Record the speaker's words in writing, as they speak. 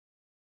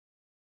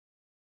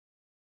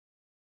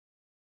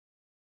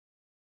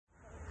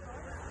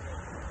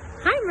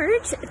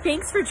Merge.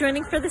 Thanks for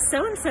joining for the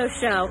So-and-So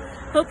Show.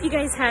 Hope you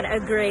guys had a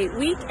great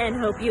week and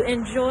hope you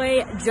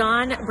enjoy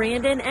John,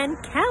 Brandon,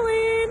 and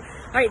Kellen.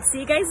 All right,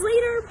 see you guys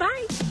later.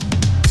 Bye.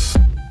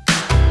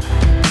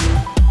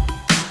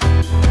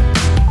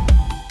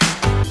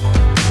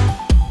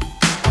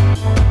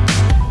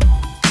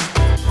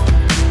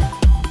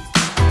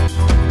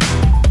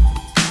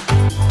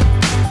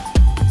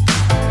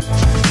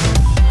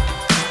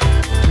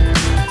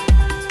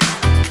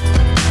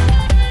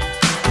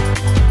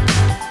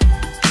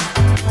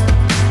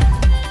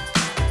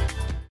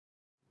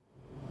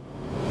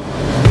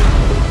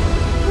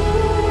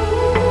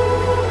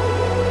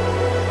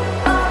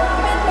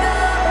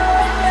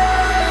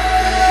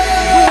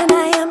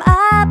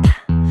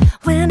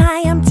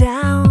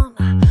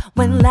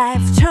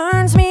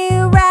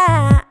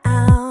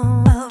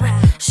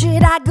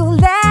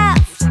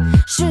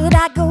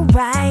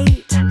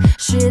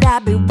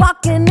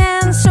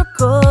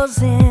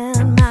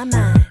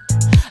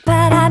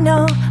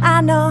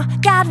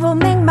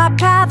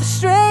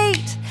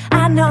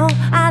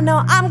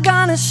 I'm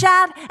gonna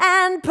shout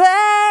and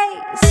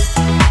praise.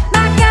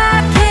 My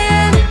God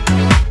can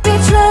be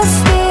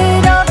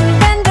trusted over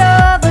and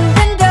over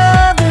and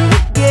over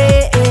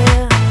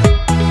again.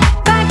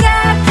 My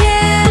God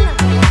can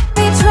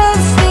be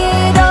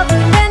trusted over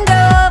and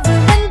over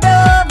and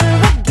over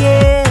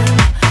again.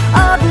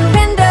 Over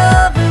and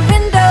over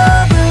and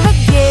over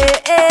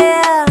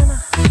again.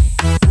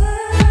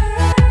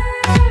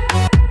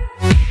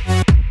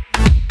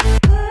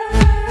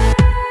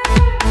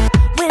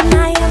 When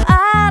I am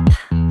up,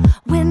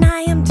 when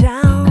I am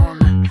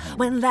down,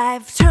 when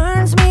life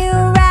turns me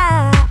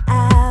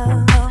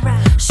around,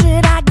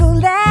 should I go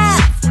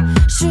left?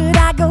 Should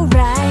I go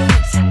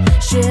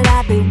right? Should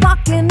I be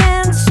walking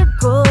in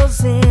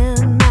circles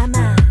in my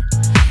mind?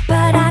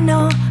 But I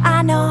know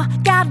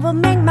God will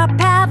make my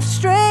path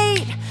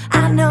straight.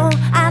 I know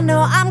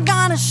I'm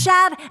gonna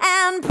shout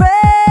and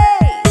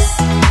praise.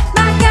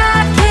 My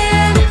God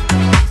can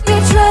be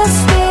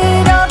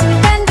trusted over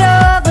and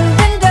over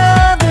and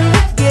over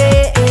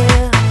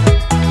again.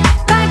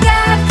 My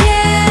God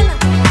can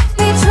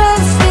be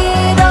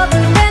trusted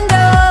over and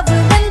over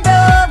and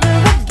over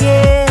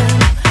again.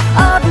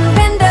 Over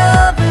and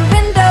over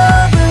and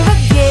over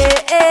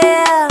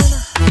again.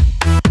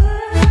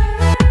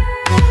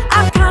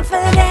 I'm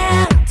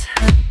confident.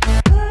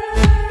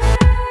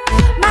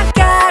 My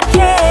God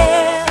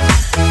can.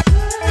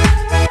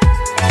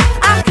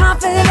 I'm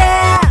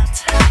confident.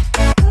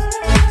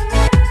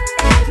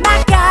 My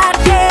God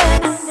can.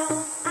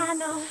 I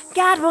know.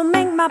 God will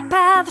make my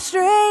path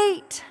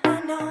straight. I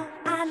know.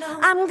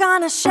 I'm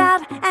gonna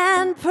shout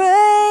and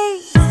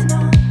praise.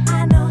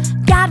 I know.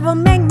 God will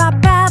make my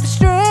path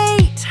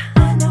straight.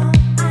 I know.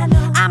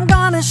 I'm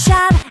gonna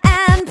shout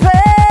and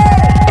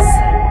praise.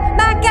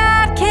 My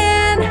God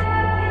can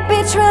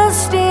be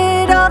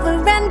trusted over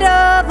and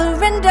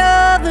over and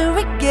over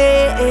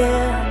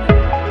again.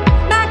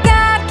 My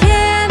God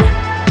can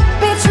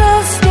be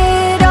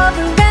trusted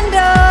over and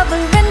over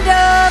and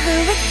over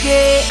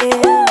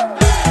again.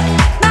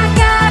 My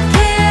God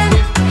can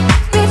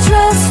be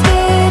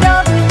trusted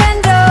over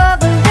and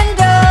over and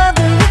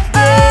over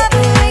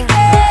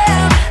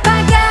again. My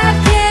God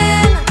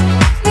can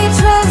be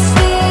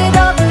trusted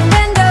over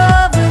and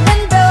over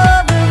and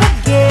over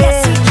again. Yes,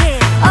 He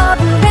can.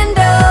 Over and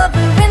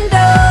over and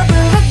over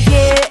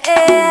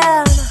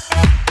again.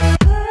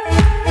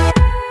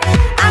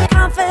 I'm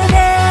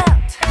confident.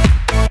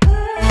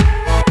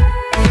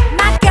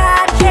 My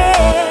God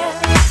can.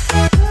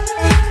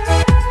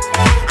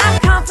 I'm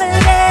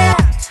confident.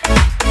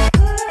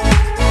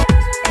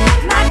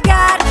 My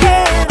God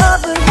can.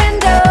 Over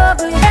and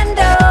over and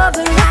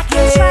over I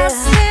can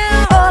trust Him.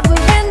 Over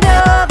and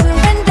over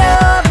and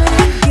over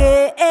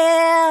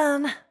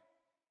again.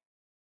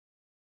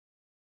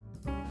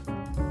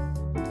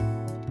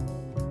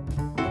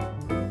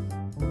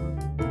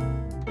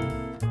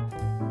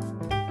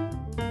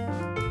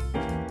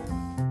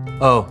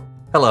 Oh,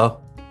 hello.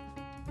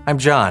 I'm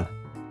John,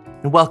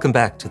 and welcome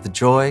back to The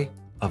Joy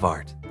of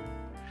Art.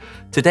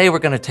 Today we're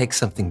going to take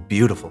something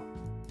beautiful,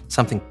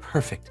 something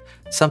perfect,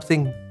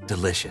 something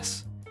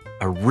delicious,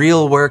 a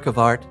real work of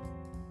art,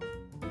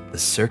 the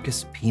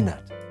circus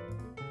peanut,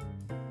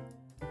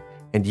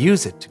 and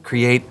use it to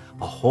create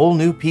a whole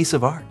new piece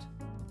of art.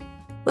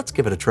 Let's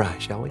give it a try,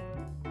 shall we?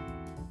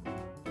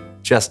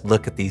 Just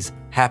look at these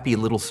happy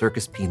little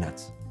circus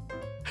peanuts.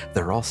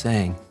 They're all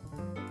saying,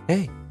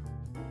 "Hey,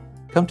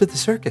 come to the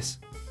circus.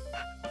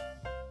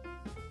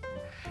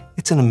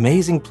 It's an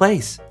amazing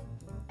place.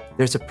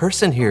 There's a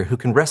person here who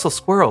can wrestle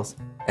squirrels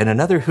and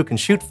another who can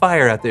shoot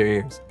fire out their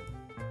ears."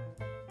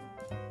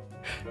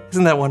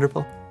 Isn't that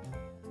wonderful?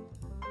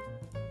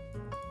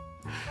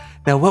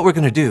 Now what we're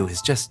going to do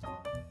is just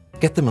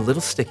get them a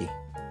little sticky.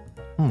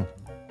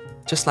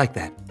 Just like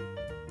that.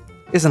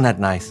 Isn't that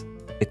nice?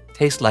 It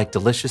tastes like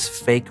delicious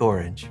fake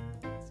orange.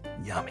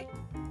 Yummy.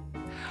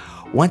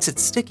 Once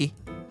it's sticky,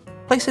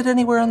 place it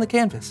anywhere on the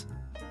canvas.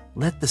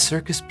 Let the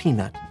circus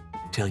peanut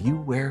tell you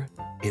where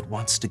it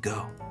wants to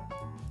go.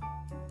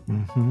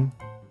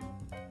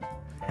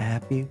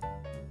 Happy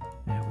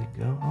There we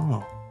go.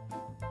 Oh,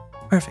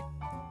 perfect.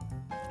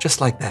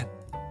 Just like that.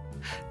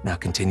 Now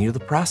continue the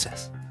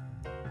process.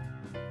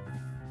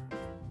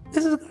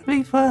 This is gonna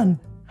be fun.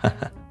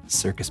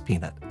 Circus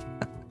peanut.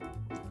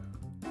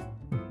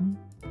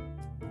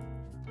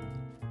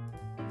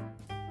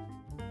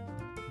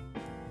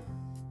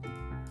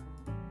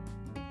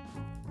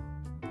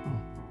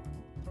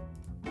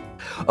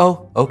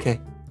 Oh,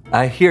 okay.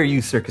 I hear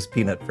you, Circus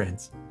Peanut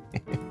friends.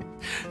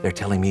 They're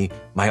telling me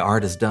my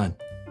art is done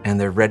and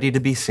they're ready to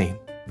be seen.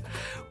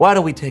 Why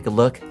don't we take a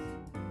look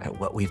at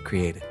what we've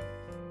created?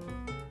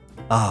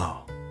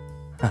 Oh,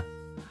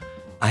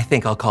 I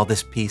think I'll call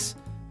this piece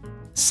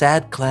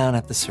Sad Clown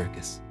at the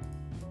Circus.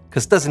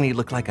 Because doesn't he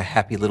look like a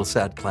happy little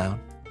sad clown?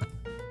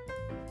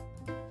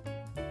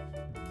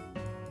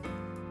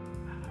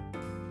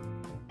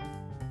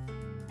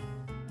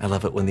 I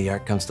love it when the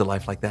art comes to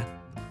life like that.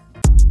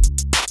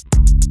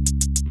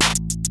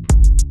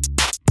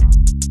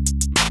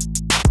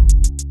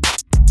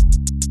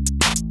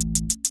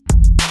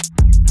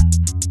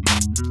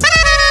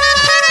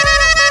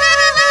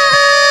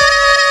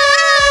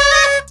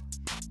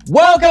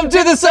 Welcome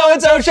to the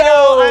So-and-So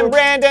Show! I'm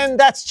Brandon,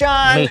 that's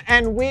John,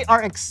 and we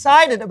are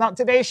excited about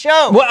today's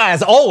show. Well,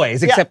 as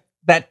always, except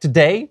that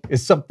today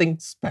is something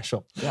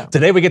special. Yeah.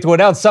 Today we get to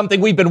announce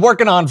something we've been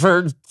working on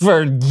for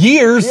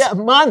years. Yeah,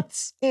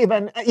 months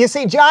even. You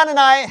see, John and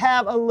I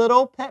have a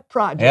little pet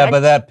project. Yeah, but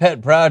that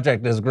pet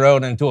project has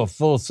grown into a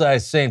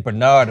full-size St.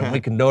 Bernard, and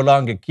we can no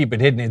longer keep it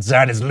hidden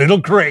inside his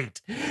little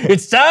crate.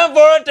 It's time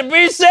for it to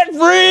be set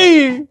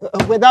free!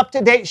 With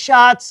up-to-date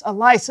shots, a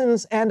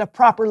license, and a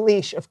proper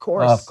leash, of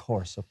course. Of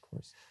course, of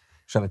course.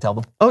 Should I tell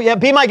them? Oh yeah,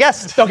 be my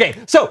guest. Okay,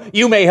 so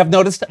you may have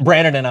noticed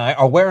Brandon and I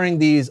are wearing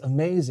these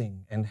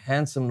amazing and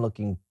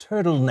handsome-looking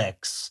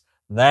turtlenecks.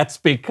 That's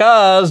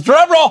because,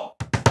 drumroll,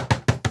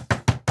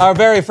 our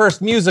very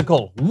first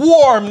musical,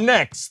 Warm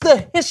Necks,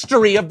 the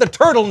history of the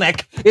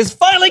turtleneck, is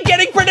finally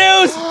getting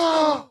produced!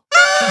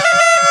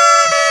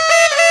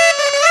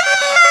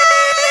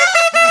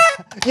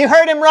 You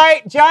heard him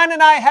right. John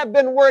and I have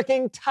been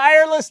working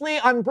tirelessly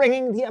on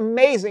bringing the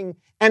amazing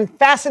and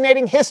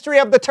fascinating history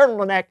of the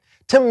turtleneck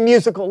to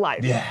musical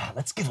life. Yeah,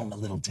 let's give them a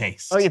little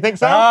taste. Oh, you think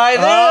so? I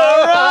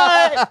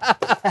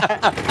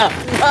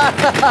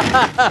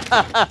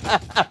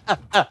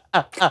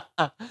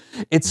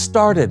do! It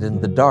started in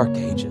the Dark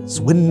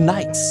Ages when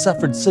knights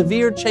suffered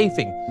severe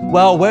chafing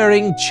while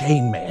wearing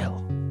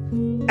chainmail.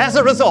 As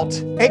a result,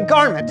 a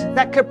garment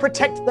that could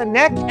protect the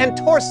neck and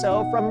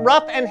torso from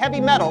rough and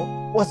heavy metal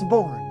was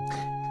born.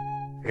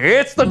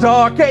 It's the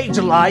Dark Age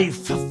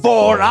life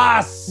for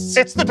us.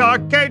 It's the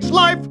Dark Age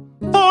life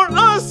for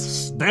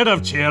us. Instead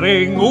of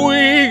cheering,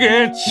 we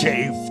get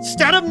chafed.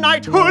 Instead of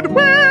knighthood,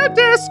 we're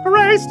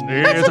disgraced.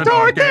 It's the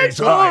Dark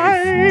Age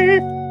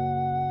life.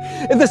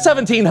 In the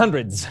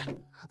 1700s,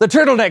 the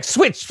turtleneck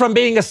switched from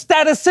being a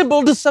status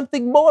symbol to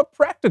something more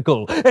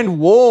practical and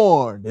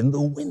worn in the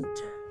winter.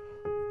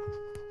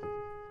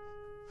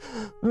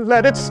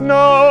 Let it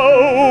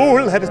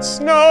snow, let it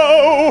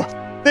snow.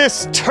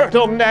 This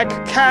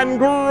turtleneck can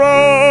grow.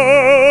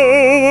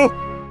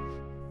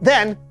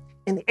 Then,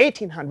 in the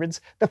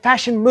 1800s, the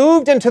fashion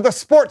moved into the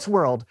sports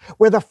world,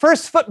 where the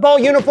first football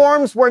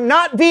uniforms were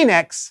not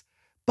V-necks,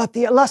 but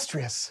the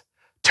illustrious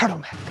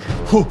turtleneck.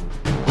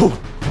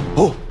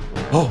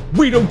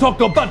 We don't talk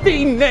about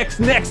V-necks,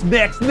 necks.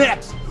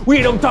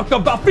 We don't talk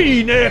about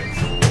V-necks.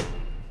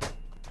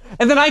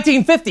 In the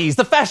 1950s,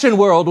 the fashion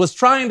world was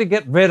trying to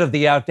get rid of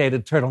the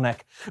outdated turtleneck,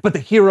 but the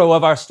hero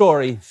of our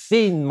story,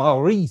 Finn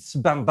Maurice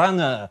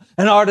Bandana,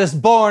 an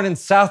artist born in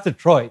South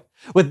Detroit,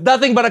 with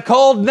nothing but a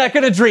cold neck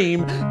and a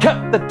dream,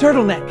 kept the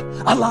turtleneck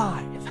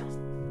alive.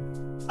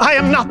 I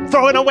am not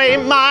throwing away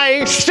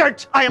my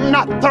shirt. I am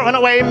not throwing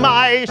away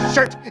my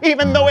shirt.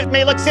 Even though it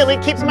may look silly,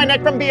 keeps my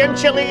neck from being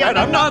chilly. And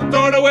I'm not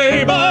throwing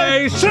away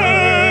my shirt!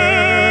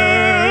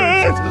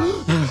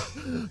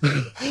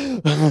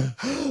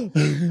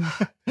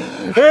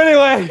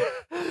 Anyway,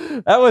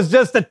 that was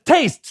just a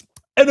taste,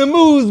 an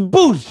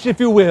amuse-bouche, if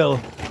you will.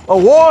 A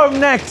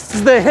warm next to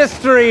the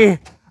history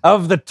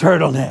of the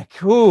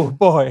turtleneck. Ooh,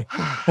 boy.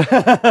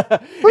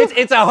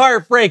 It's a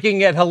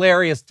heartbreaking yet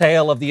hilarious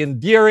tale of the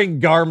endearing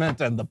garment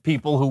and the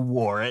people who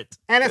wore it.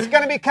 And it's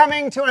going to be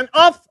coming to an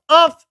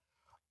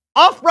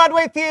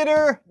off-Broadway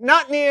theater,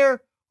 not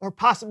near or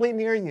possibly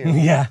near you.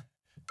 Yeah.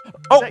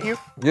 Is that you?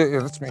 Yeah,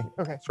 that's me.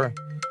 Okay. That's right.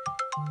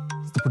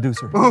 It's the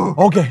producer.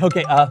 Okay.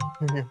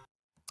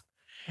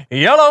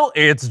 Hello,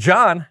 it's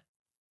John.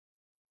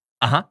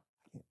 Uh-huh.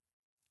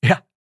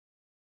 Yeah.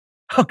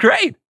 Oh,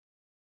 great.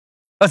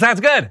 Oh, sounds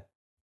good.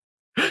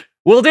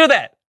 We'll do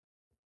that.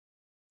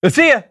 We'll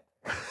see ya.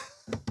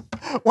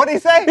 What did he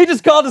say? He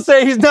just called to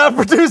say he's not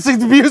producing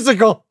the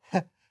musical.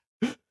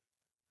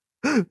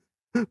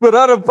 But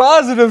on a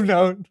positive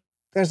note.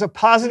 There's a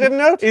positive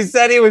note? He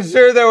said he was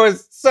sure there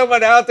was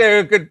someone out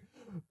there who could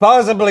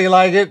possibly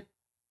like it.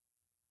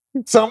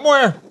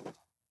 Somewhere.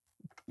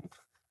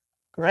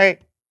 Great.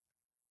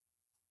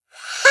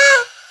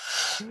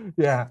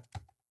 Yeah.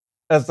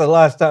 That's the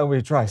last time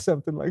we try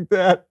something like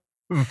that.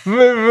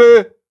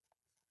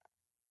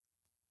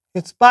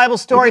 It's Bible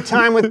story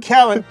time with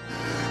Kellen.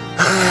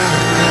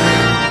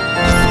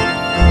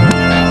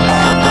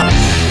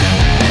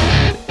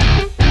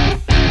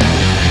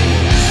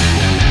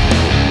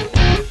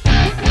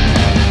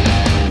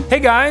 Hey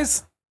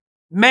guys!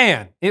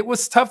 Man, it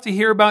was tough to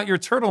hear about your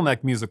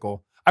turtleneck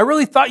musical. I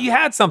really thought you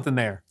had something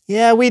there.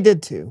 Yeah, we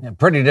did too. Yeah,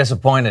 pretty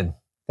disappointed.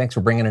 Thanks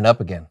for bringing it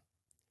up again.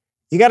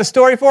 You got a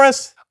story for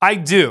us? I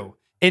do,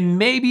 and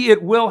maybe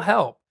it will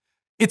help.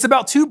 It's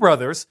about two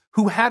brothers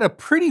who had a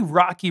pretty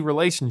rocky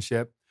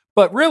relationship,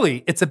 but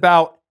really it's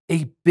about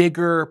a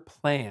bigger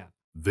plan.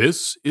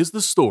 This is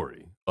the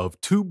story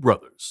of two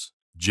brothers,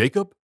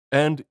 Jacob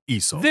and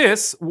Esau.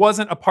 This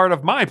wasn't a part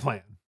of my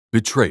plan.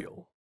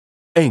 Betrayal,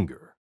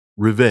 anger,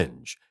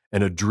 revenge,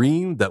 and a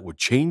dream that would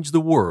change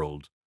the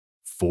world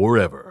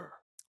forever.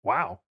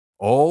 Wow.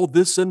 All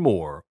this and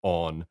more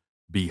on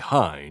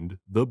Behind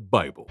the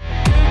Bible.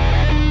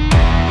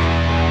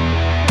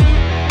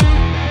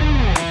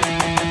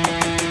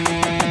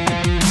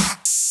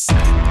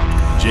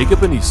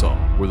 Jacob and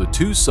Esau were the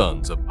two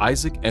sons of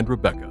Isaac and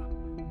Rebekah.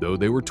 Though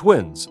they were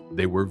twins,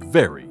 they were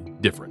very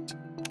different.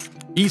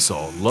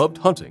 Esau loved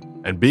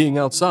hunting and being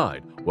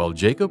outside, while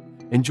Jacob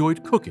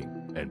enjoyed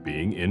cooking and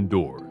being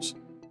indoors.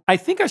 I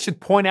think I should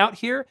point out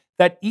here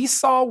that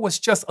Esau was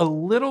just a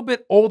little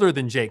bit older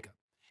than Jacob.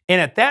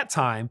 And at that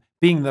time,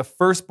 being the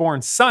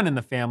firstborn son in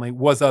the family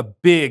was a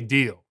big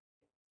deal.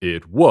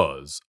 It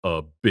was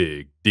a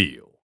big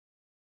deal.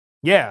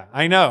 Yeah,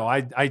 I know.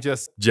 I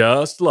just...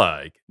 Just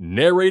like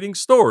narrating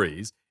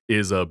stories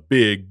is a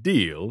big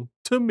deal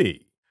to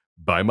me,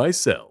 by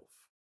myself,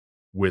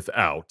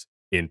 without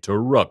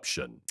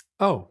interruption.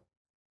 Oh.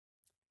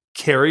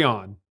 Carry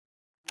on.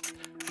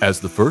 As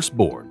the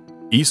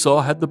firstborn,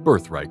 Esau had the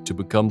birthright to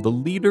become the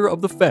leader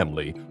of the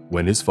family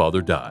when his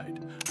father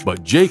died.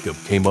 But Jacob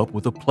came up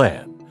with a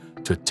plan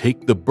to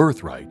take the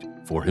birthright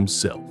for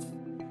himself.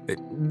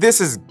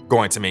 This is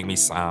going to make me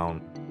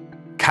sound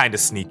kind of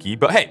sneaky,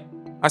 but hey,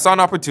 I saw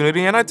an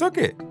opportunity and I took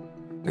it.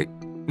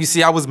 You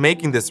see, I was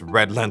making this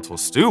red lentil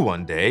stew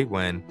one day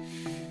when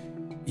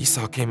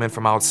Esau came in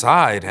from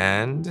outside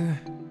and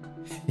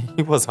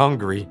he was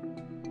hungry.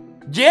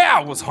 Yeah,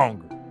 I was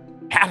hungry.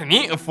 Hadn't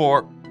eaten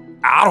for,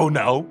 I don't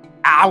know,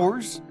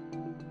 hours.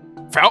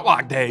 Felt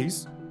like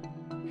days.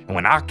 And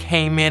when I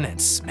came in and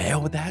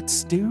smelled that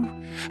stew,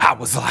 I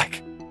was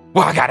like,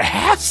 well, I gotta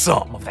have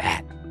some of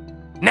that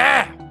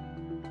now.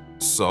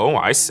 So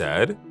I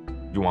said,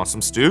 you want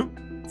some stew?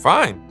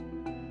 Fine.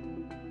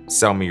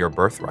 Sell me your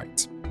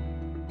birthright.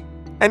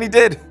 And he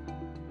did.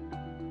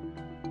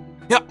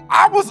 Yeah,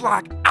 I was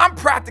like, I'm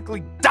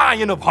practically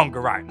dying of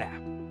hunger right now.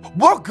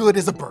 What good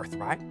is a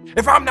birthright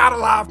if I'm not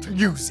alive to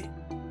use it?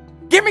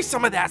 Give me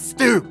some of that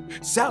stew.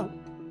 So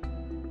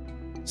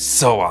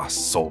I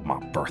sold my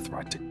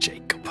birthright to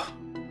Jacob.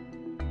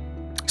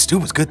 Stew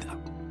was good though.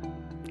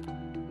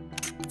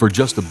 For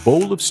just a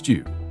bowl of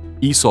stew,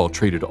 Esau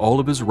traded all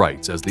of his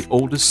rights as the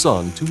oldest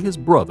son to his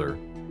brother,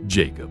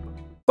 Jacob.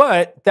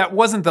 But that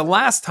wasn't the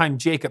last time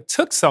Jacob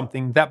took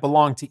something that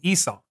belonged to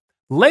Esau.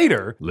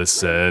 Later...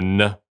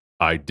 Listen,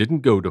 I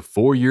didn't go to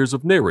 4 years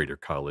of narrator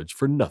college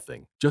for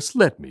nothing. Just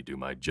let me do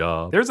my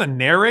job. There's a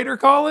narrator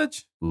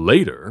college?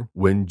 Later,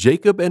 when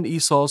Jacob and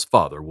Esau's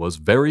father was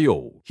very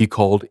old, he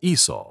called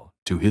Esau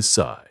to his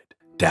side.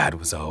 Dad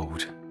was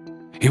old.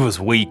 He was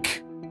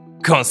weak.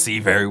 Couldn't see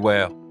very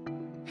well.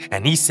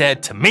 And he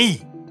said to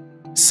me,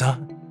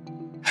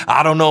 son,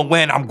 I don't know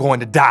when I'm going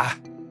to die.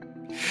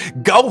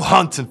 Go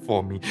hunting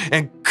for me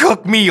and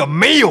cook me a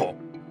meal.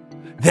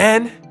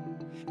 Then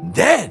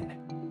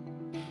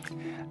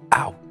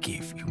I'll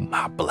give you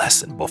my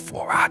blessing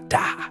before I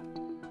die.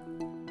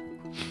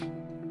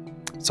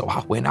 So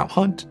I went out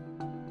hunting.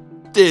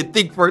 Didn't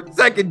think for a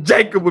second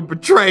Jacob would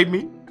betray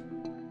me.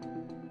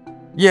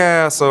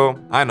 Yeah, so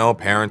I know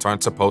parents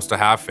aren't supposed to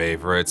have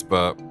favorites,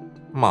 but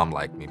Mom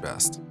liked me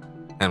best.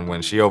 And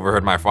when she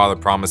overheard my father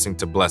promising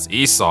to bless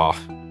Esau,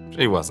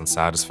 she wasn't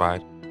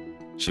satisfied.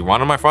 She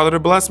wanted my father to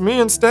bless me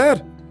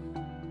instead.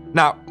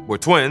 Now, we're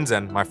twins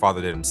and my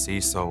father didn't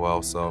see so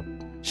well, so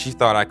she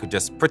thought I could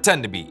just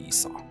pretend to be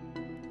Esau.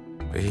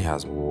 But he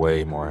has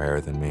way more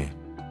hair than me.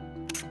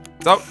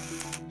 So,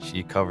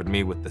 she covered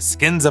me with the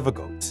skins of a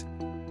goat.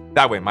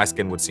 That way my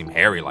skin would seem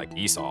hairy like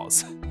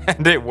Esau's.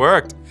 And it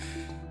worked.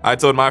 I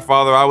told my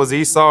father I was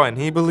Esau and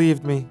he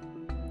believed me.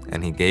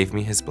 And he gave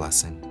me his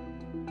blessing.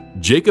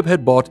 Jacob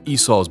had bought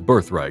Esau's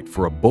birthright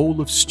for a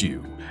bowl of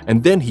stew,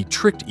 and then he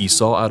tricked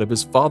Esau out of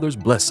his father's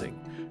blessing.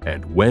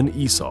 And when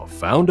Esau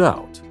found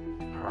out...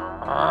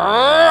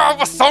 I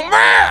was so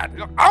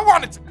mad! I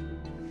wanted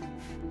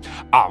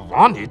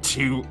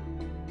to...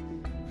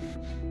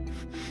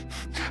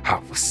 I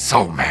was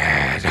so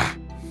mad.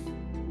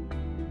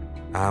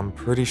 I'm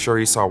pretty sure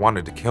Esau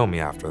wanted to kill me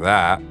after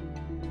that.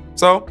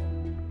 So,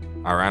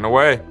 I ran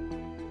away.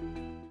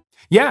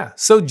 Yeah,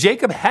 so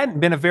Jacob hadn't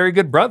been a very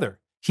good brother.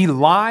 He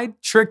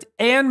lied, tricked,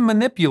 and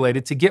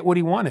manipulated to get what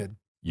he wanted.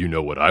 You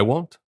know what I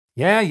want?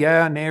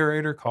 Yeah,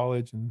 narrator,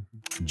 college.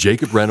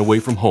 Jacob ran away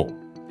from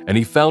home, and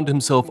he found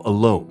himself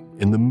alone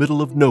in the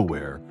middle of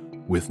nowhere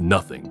with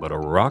nothing but a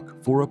rock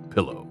for a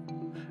pillow.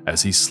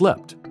 As he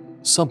slept,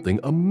 something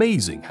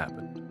amazing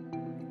happened.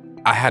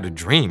 I had a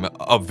dream,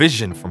 a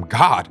vision from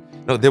God.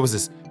 No, there was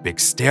this big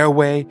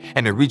stairway,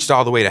 and it reached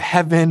all the way to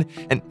heaven,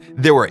 and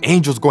there were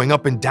angels going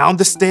up and down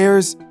the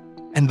stairs,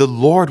 and the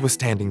Lord was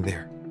standing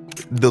there.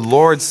 The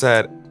Lord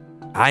said,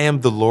 I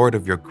am the Lord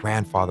of your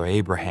grandfather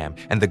Abraham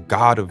and the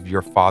God of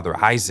your father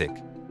Isaac.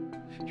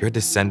 Your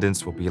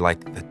descendants will be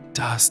like the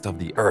dust of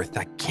the earth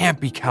that can't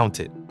be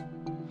counted.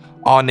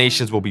 All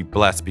nations will be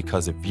blessed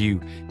because of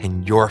you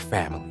and your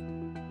family.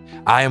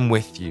 I am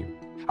with you.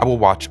 I will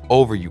watch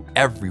over you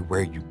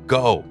everywhere you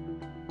go.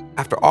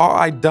 After all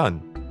I'd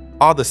done,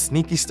 all the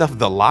sneaky stuff,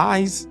 the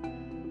lies,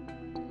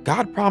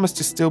 God promised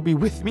to still be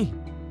with me.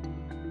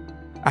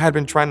 I had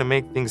been trying to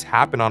make things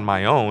happen on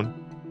my own,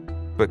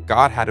 but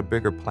God had a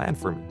bigger plan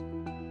for me.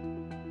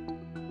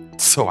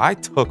 So I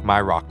took my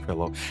rock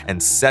pillow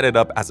and set it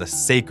up as a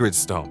sacred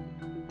stone.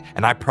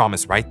 And I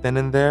promised right then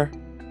and there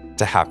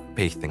to have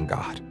faith in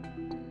God.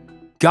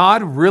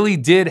 God really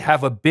did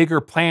have a bigger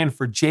plan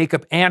for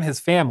Jacob and his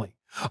family,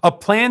 a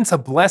plan to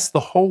bless the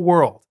whole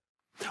world.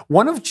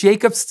 One of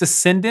Jacob's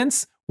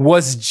descendants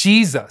was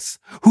Jesus,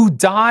 who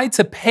died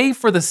to pay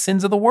for the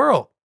sins of the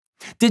world.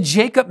 Did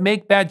Jacob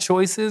make bad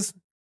choices?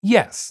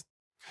 Yes.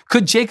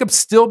 Could Jacob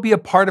still be a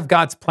part of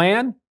God's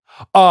plan?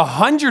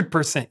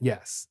 100%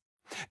 yes.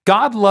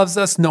 God loves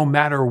us no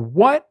matter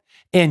what,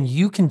 and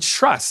you can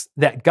trust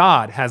that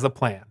God has a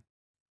plan.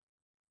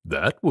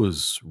 That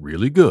was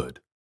really good.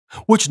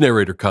 Which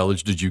narrator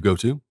college did you go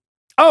to?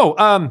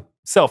 Oh,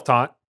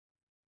 self-taught.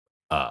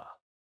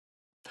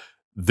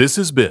 This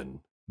has been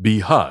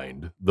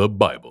Behind the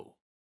Bible.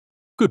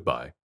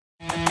 Goodbye.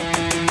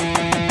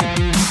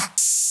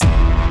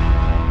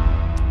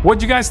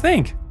 What'd you guys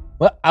think?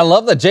 Well, I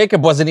love that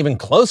Jacob wasn't even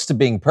close to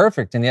being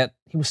perfect, and yet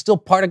he was still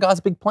part of God's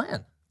big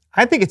plan.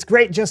 I think it's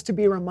great just to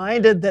be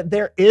reminded that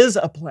there is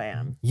a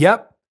plan.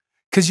 Yep,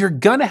 because you're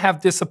gonna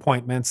have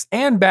disappointments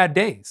and bad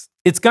days.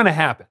 It's gonna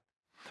happen.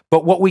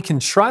 But what we can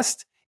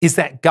trust is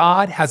that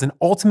God has an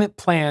ultimate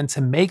plan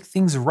to make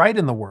things right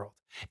in the world,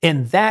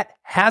 and that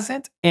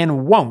hasn't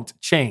and won't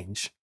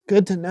change.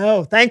 Good to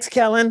know. Thanks,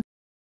 Kellen.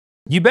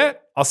 You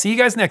bet. I'll see you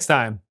guys next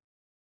time.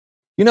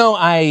 You know,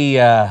 I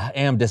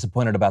am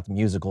disappointed about the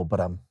musical, but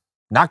I'm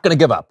not going to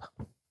give up.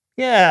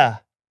 Yeah.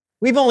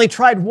 We've only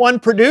tried one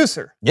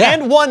producer Yeah.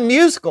 and one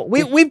musical.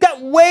 We've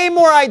got way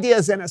more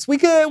ideas in us. We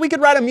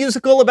could write a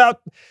musical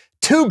about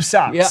tube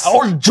socks. Yeah,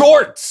 or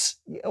jorts.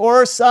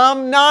 Or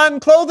some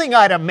non-clothing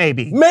item,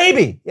 maybe.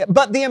 Maybe. Yeah,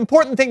 but the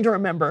important thing to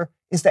remember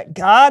is that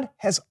God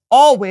has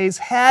always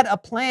had a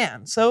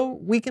plan, so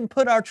we can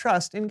put our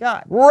trust in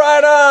God.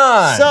 Right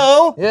on.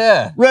 So,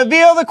 yeah.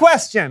 Reveal the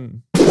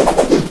question.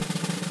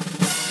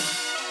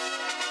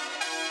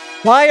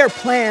 Why are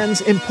plans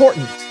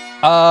important?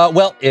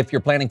 Well, if you're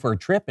planning for a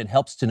trip, it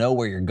helps to know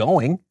where you're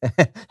going,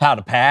 how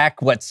to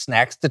pack, what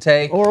snacks to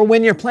take. Or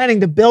when you're planning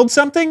to build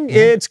something,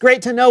 it's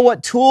great to know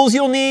what tools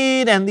you'll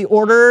need and the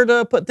order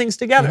to put things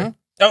together.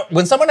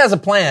 When someone has a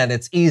plan,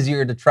 it's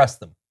easier to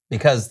trust them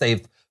because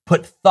they've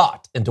put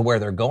thought into where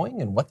they're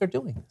going and what they're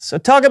doing. So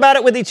talk about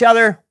it with each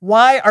other.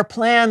 Why are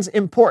plans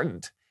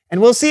important?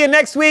 And we'll see you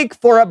next week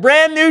for a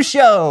brand new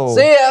show.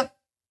 See ya.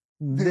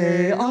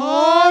 They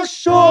are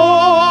short,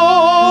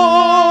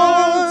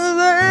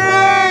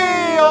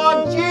 they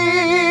are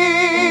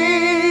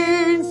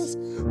jeans,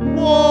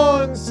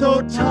 worn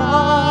so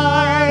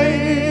tight,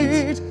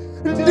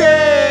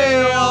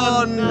 day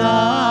or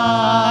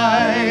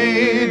night.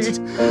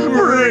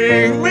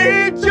 Bring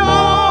me joy.